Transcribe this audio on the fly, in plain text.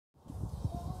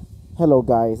Hello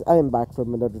guys, I am back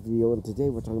from another video, and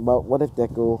today we're talking about what if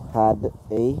Deku had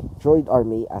a droid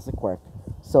army as a quirk.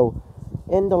 So,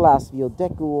 in the last video,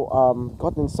 Deku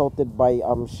got insulted by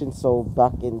Shinso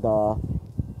back in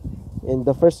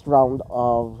the first round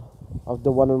of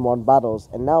the one-on-one battles,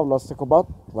 and now let's talk about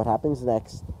what happens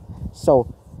next.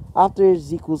 So, after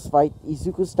Izuku's fight,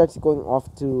 Izuku starts going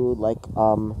off to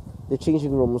the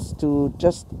changing rooms to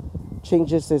just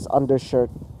changes his undershirt.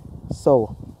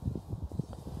 So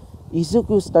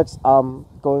Izuku starts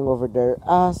going over there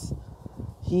as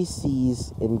he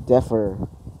sees Endeavor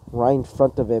right in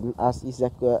front of him as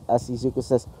Izuku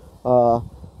says,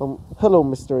 hello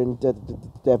Mr.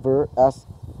 Endeavor, as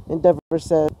Endeavor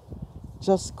says,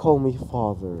 just call me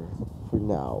father for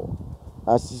now.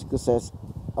 As Izuku says,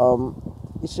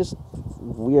 it's just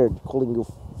weird calling you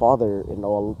father and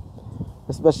all,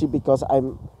 especially because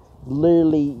I'm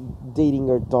literally dating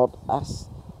your daughter. As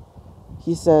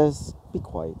he says, be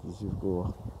quiet,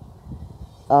 Izuku.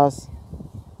 As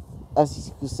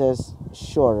Izuku says,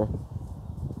 sure.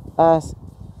 As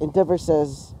Endeavor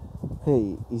says,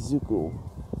 hey, Izuku,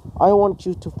 I want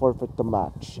you to forfeit the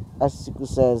match. As Izuku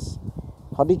says,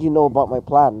 how did you know about my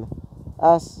plan?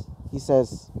 As he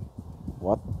says,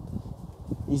 what?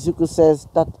 Izuku says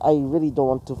that I really don't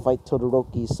want to fight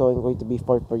Todoroki, so I'm going to be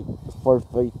forfeiting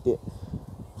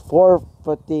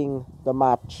the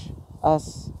match.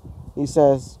 As he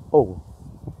says, oh,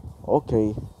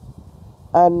 okay.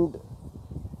 And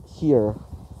here,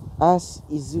 as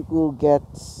Izuku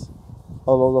gets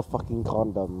a lot of fucking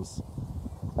condoms,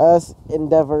 as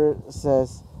Endeavor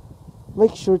says,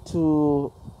 make sure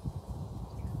to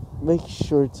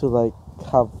like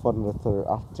have fun with her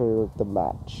after the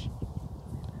match.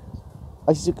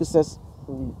 Izuku says,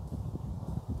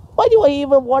 why do I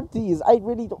even want these? I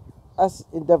really don't. As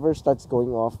Endeavor starts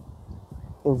going off,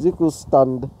 Izuku's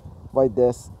stunned by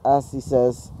this as he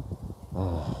says,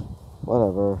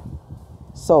 whatever.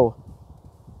 So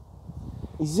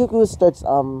Izuku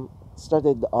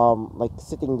started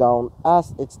sitting down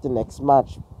as it's the next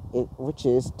match, which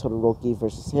is Todoroki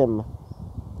versus him.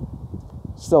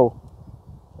 So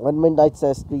when Midnight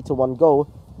says 3, 2, 1,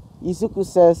 go, Izuku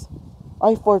says,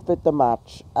 I forfeit the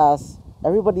match. As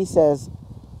everybody says,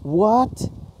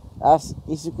 what? As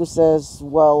Izuku says,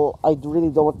 well, I really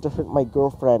don't want to hurt my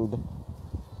girlfriend,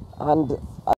 and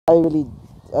I really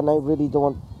don't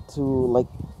want to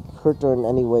hurt her in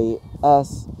any way.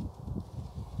 As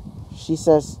she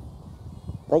says,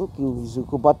 thank you,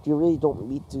 Izuku, but you really don't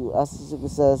need to. As Izuku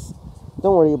says,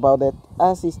 don't worry about it.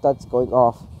 As he starts going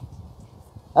off,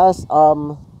 as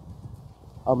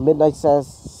Midnight says,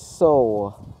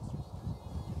 so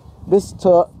Miss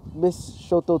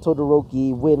Shoto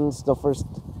Todoroki wins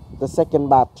the second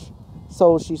match.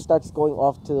 So she starts going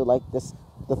off to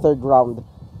the third round.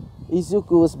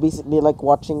 Izuku is basically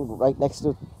watching right next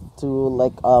to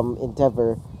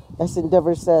Endeavor. As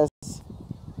Endeavor says,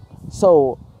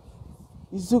 so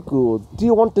Izuku, do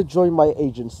you want to join my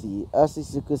agency? As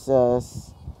Izuku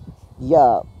says,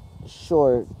 yeah,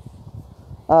 sure.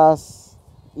 As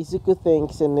Izuku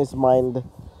thinks in his mind,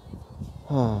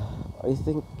 I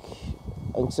think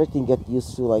I'm starting to get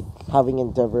used to having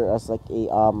Endeavor as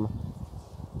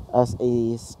as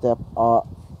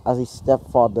a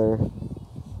stepfather.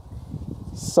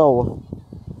 So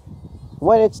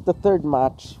when it's the third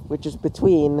match, which is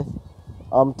between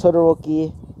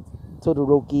Todoroki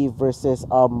versus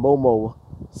Momo.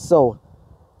 So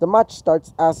the match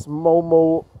starts as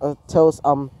Momo tells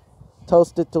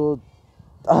to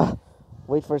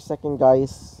wait for a second,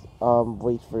 guys.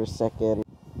 Wait for a second.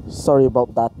 Sorry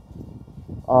about that.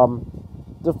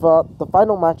 The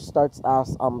final match starts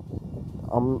as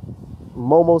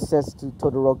Momo says to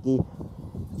Todoroki,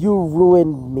 you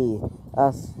ruined me.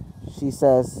 As she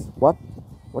says, what?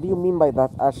 What do you mean by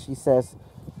that? As she says,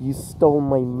 you stole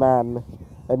my man,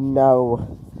 and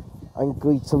now I'm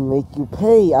going to make you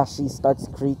pay. As she starts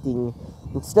creating,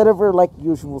 instead of her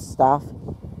usual staff,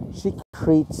 she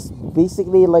creates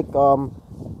basically like one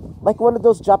of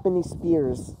those Japanese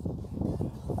spears.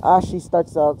 As she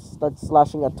starts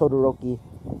slashing at Todoroki,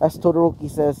 as Todoroki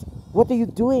says, what are you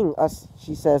doing? As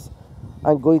she says,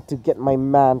 I'm going to get my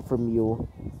man from you,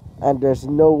 and there's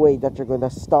no way that you're going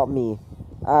to stop me.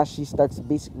 As she starts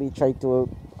basically trying to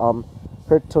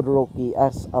hurt Todoroki,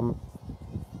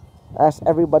 as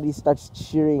everybody starts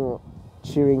cheering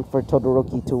for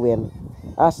Todoroki to win.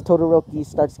 As Todoroki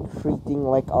starts creating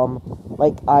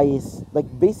ice,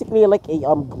 basically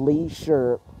a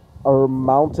glacier or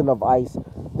mountain of ice,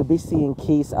 to basically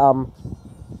encase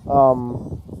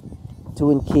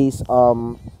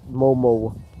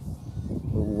Momo.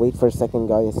 Wait for a second,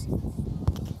 guys.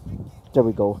 There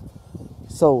we go.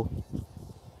 So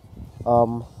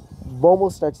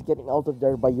Momo starts getting out of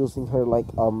there by using her like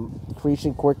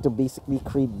creation quirk to basically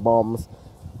create bombs.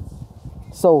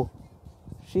 So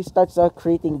she starts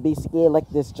creating basically like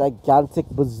this gigantic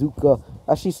bazooka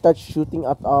as she starts shooting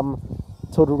at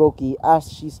Todoroki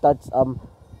as she starts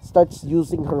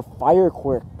using her fire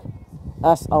quirk.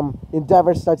 As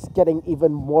Endeavor starts getting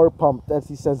even more pumped as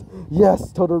he says,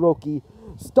 "Yes, Todoroki,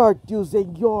 start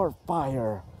using your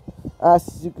fire."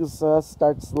 As Yukusa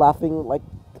starts laughing like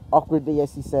awkwardly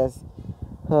as he says,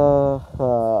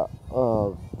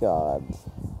 oh god,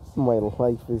 my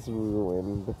life is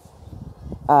ruined."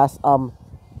 As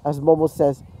Momo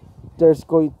says, "There's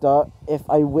going to if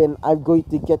I win, I'm going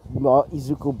to get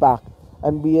Izuku back,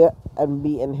 and me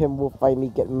and him will finally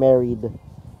get married."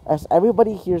 As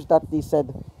everybody hears that, they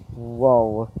said,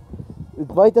 "Whoa,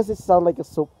 why does it sound like a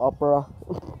soap opera?"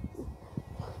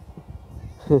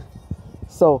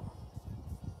 So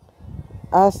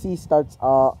as she starts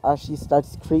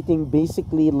creating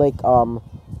basically like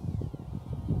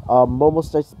Momo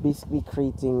starts basically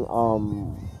creating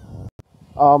um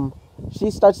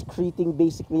she starts creating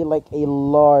basically like a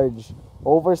large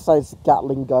oversized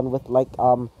Gatling gun with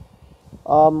um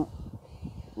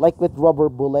like with rubber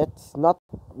bullets, not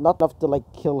enough to like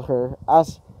kill her.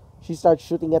 As she starts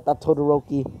shooting at that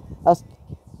Todoroki, as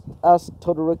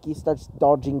Todoroki starts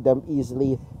dodging them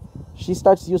easily, she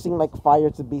starts using like fire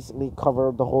to basically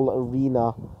cover the whole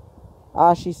arena.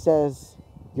 As she says,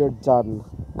 "You're done."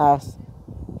 As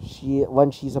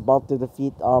when she's about to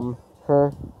defeat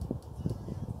her,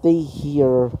 they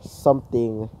hear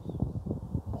something.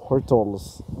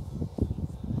 Portals.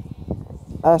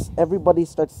 As everybody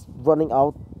starts running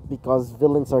out because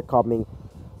villains are coming.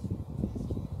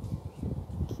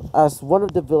 As one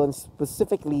of the villains,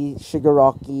 specifically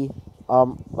Shigaraki,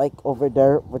 like over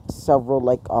there with several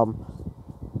like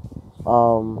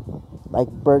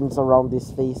burns around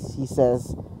his face, he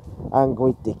says, "I'm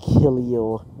going to kill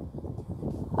you.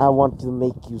 I want to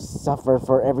make you suffer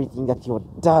for everything that you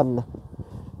have done.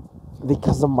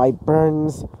 Because of my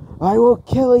burns, I will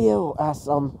kill you."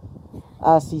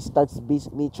 As he starts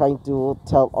basically trying to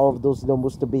tell all of those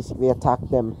Nomus to basically attack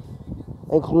them,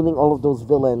 including all of those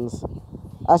villains.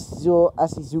 As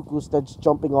Izuku starts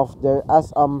jumping off there,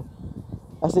 as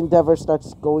Endeavor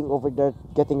starts going over there,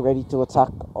 getting ready to attack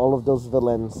all of those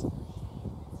villains.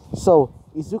 So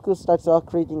Izuku starts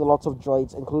creating lots of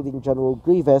droids, including General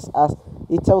Grievous, as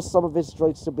he tells some of his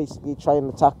droids to basically try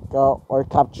and attack or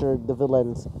capture the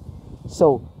villains.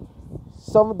 So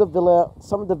some of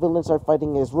the villains are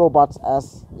fighting as robots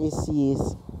as he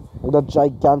sees the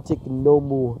gigantic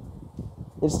Nomu.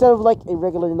 Instead of like a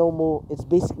regular Nomu, it's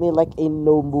basically like a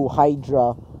Nomu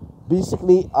Hydra.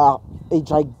 Basically a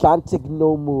gigantic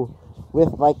Nomu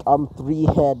with like 3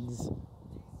 heads.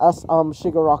 As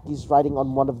Shigaraki's riding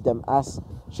on one of them, as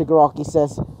Shigaraki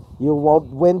says, "You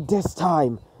won't win this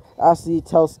time." As he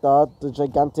tells the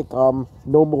gigantic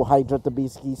Nomu Hydra to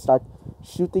basically start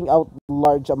shooting out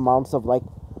large amounts of like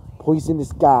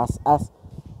poisonous gas. As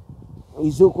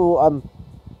Izuku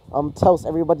tells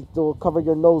everybody to cover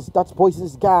your nose, "That's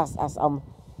poisonous gas." As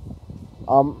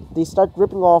they start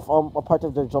ripping off a part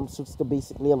of their jumpsuits to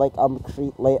basically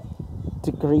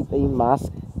create a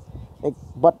mask.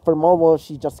 But for Momo,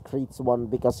 she just creates one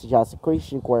because she has a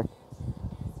creation quirk.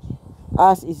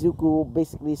 As Izuku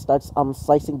basically starts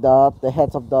slicing the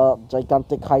heads of the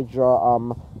gigantic Hydra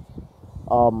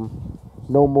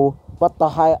Nomu, but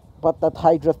that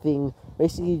Hydra thing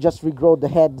basically just regrow the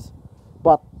heads.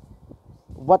 But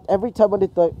every time when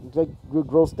it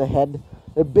regrows the head,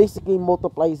 it basically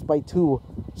multiplies by 2.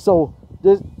 So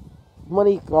there's when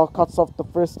he cuts off the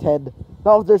first head,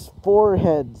 now there's 4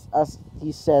 heads. As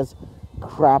he says,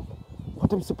 "Crap,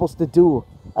 what am I supposed to do?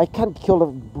 I can't kill a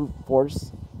brute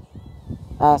force."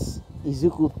 As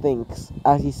Izuku thinks,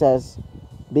 as he says,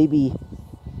 "Maybe,"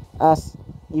 as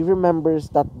he remembers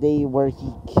that day where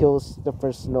he kills the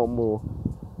first Nomu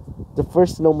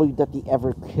that he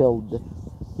ever killed.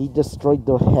 He destroyed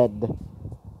the head,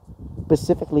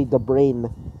 specifically the brain.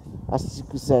 As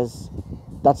Izuku says,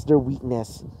 that's their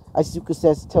weakness. As Izuku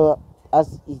says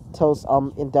as he tells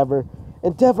Endeavor,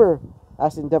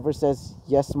 as Endeavor says,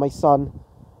 "Yes, my son."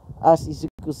 As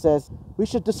Izuku says, "We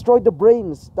should destroy the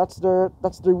brains. That's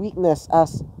their weakness."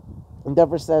 As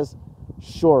Endeavor says,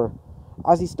 "Sure."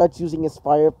 As he starts using his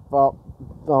fire,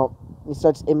 he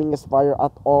starts aiming his fire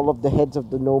at all of the heads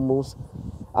of the Nomus,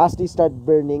 as they start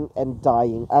burning and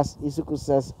dying. As Izuku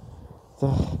says,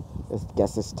 "I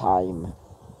guess it's time."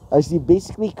 As he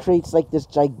basically creates like this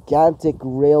gigantic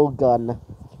rail gun.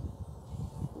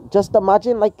 Just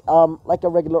imagine like a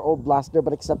regular old blaster,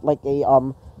 but except like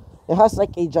a it has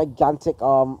like a gigantic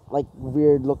like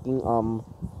weird looking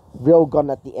railgun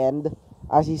at the end,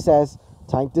 as he says,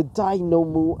 "Time to die,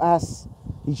 Nomu," as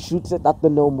he shoots it at the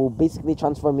Nomu, basically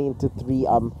transforming into three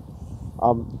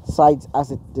sides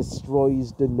as it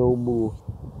destroys the Nomu.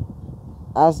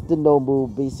 As the Nomu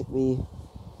basically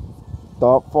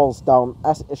falls down,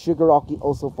 as Shigaraki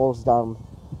also falls down,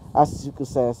 as Izuku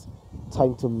says, it's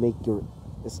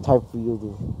time for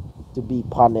you to be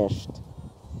punished.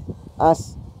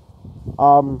 As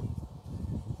let's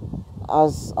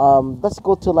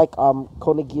go to like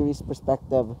Konigiri's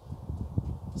perspective.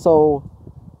 So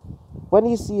when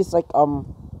he sees like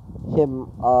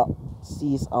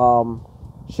sees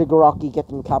Shigaraki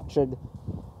getting captured,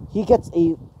 he gets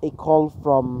a call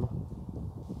from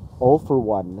All For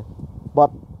One,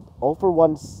 but All For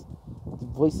One's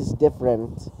voice is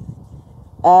different,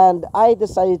 and I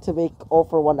decided to make All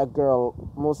For One a girl,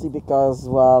 mostly because,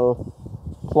 well,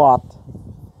 plot.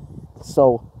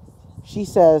 So she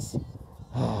says,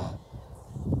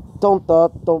 don't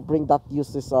bring that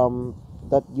useless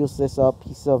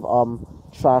piece of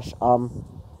trash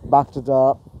back to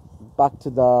the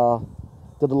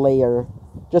lair.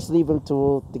 Just leave him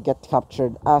to get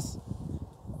captured. As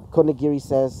Konigiri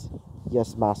says,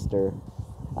 "Yes, master."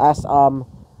 As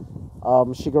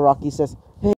Shigaraki says,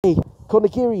 "Hey,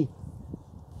 Konigiri,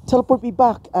 teleport me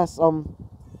back." As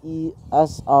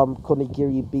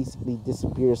Konigiri basically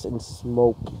disappears in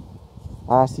smoke.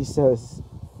 As he says,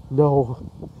 "No,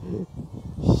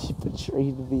 he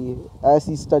betrayed me." As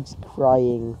he starts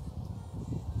crying.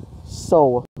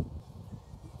 So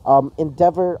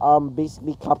Endeavor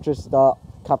basically captures the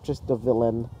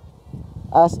villain.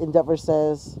 As Endeavor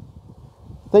says,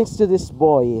 "Thanks to this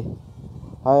boy,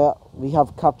 we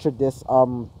have captured this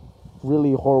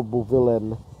really horrible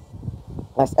villain."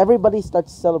 As everybody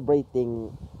starts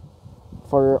celebrating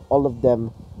for all of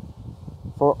them,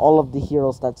 for all of the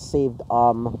heroes that saved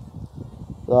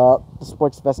the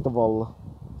sports festival.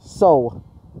 So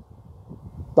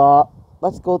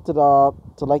let's go to the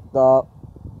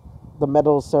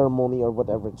medal ceremony, or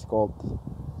whatever it's called.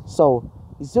 So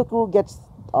Izuku gets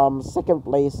second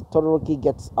place, Todoroki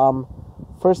gets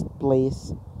first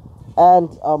place, and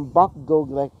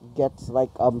Bakugo gets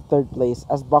third place.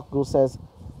 As Bakugo says,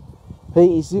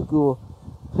 "Hey Izuku,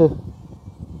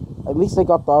 at least I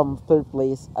got third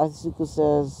place." As Izuku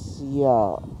says,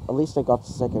 "Yeah, at least I got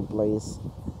second place."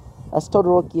 As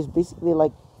Todoroki is basically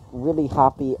like really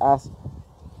happy, as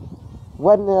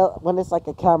when it's like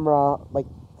a camera like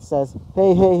says,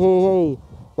 hey,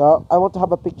 I want to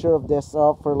have a picture of this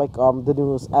for like the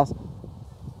news." As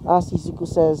Izuku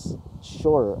says,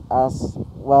 "Sure." As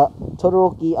well,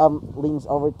 Todoroki leans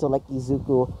over to like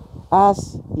Izuku,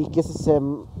 as he kisses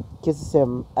him,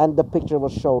 and the picture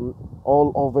was shown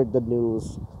all over the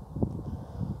news.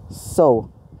 So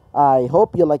I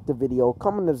hope you liked the video,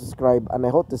 comment and subscribe, and I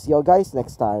hope to see you guys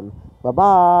next time. Bye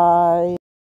bye.